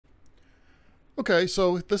Okay,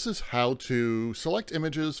 so this is how to select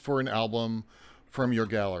images for an album from your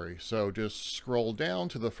gallery. So just scroll down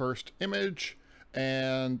to the first image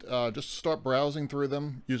and just start browsing through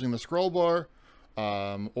them using the scroll bar,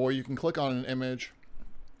 or you can click on an image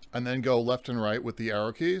and then go left and right with the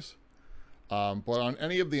arrow keys. But on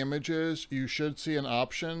any of the images, you should see an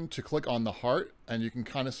option to click on the heart, and you can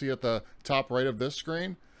kind of see at the top right of this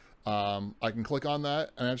screen. I can click on that,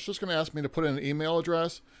 and it's just going to ask me to put in an email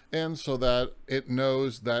address in so that it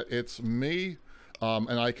knows that it's me,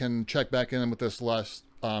 and I can check back in with this list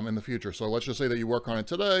in the future. So let's just say that you work on it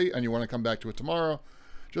today and you want to come back to it tomorrow.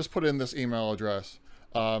 Just put in this email address.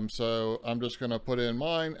 So I'm just going to put in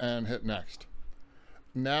mine and hit next.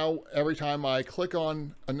 Now, every time I click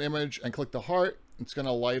on an image and click the heart, it's going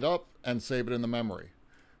to light up and save it in the memory.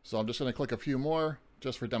 So I'm just going to click a few more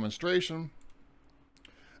just for demonstration.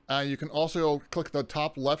 You can also click the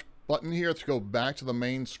top left button here to go back to the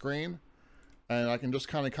main screen. And I can just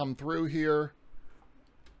kind of come through here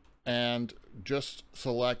and just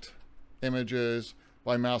select images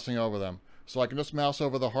by mousing over them. So I can just mouse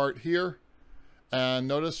over the heart here. And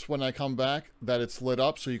notice when I come back that it's lit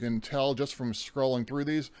up, so you can tell just from scrolling through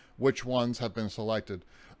these which ones have been selected.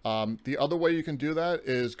 The other way you can do that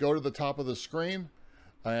is go to the top of the screen,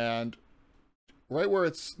 and right where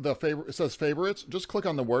it's it says favorites, just click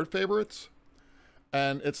on the word favorites,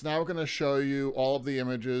 and it's now going to show you all of the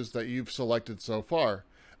images that you've selected so far.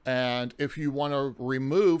 And if you want to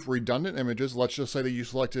remove redundant images, let's just say that you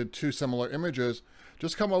selected two similar images,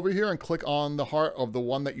 just come over here and click on the heart of the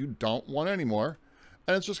one that you don't want anymore,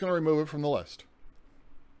 and it's just going to remove it from the list.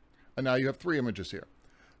 And now you have 3 images here.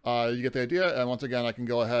 You get the idea, and once again, I can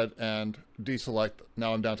go ahead and deselect.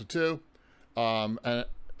 Now I'm down to 2, and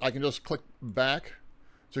I can just click back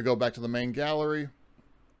to go back to the main gallery,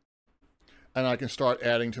 and I can start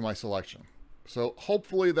adding to my selection. So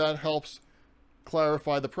hopefully that helps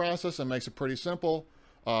clarify the process and makes it pretty simple.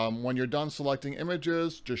 When you're done selecting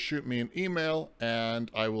images, just shoot me an email and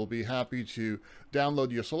I will be happy to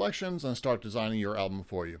download your selections and start designing your album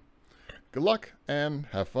for you. Good luck and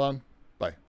have fun. Bye.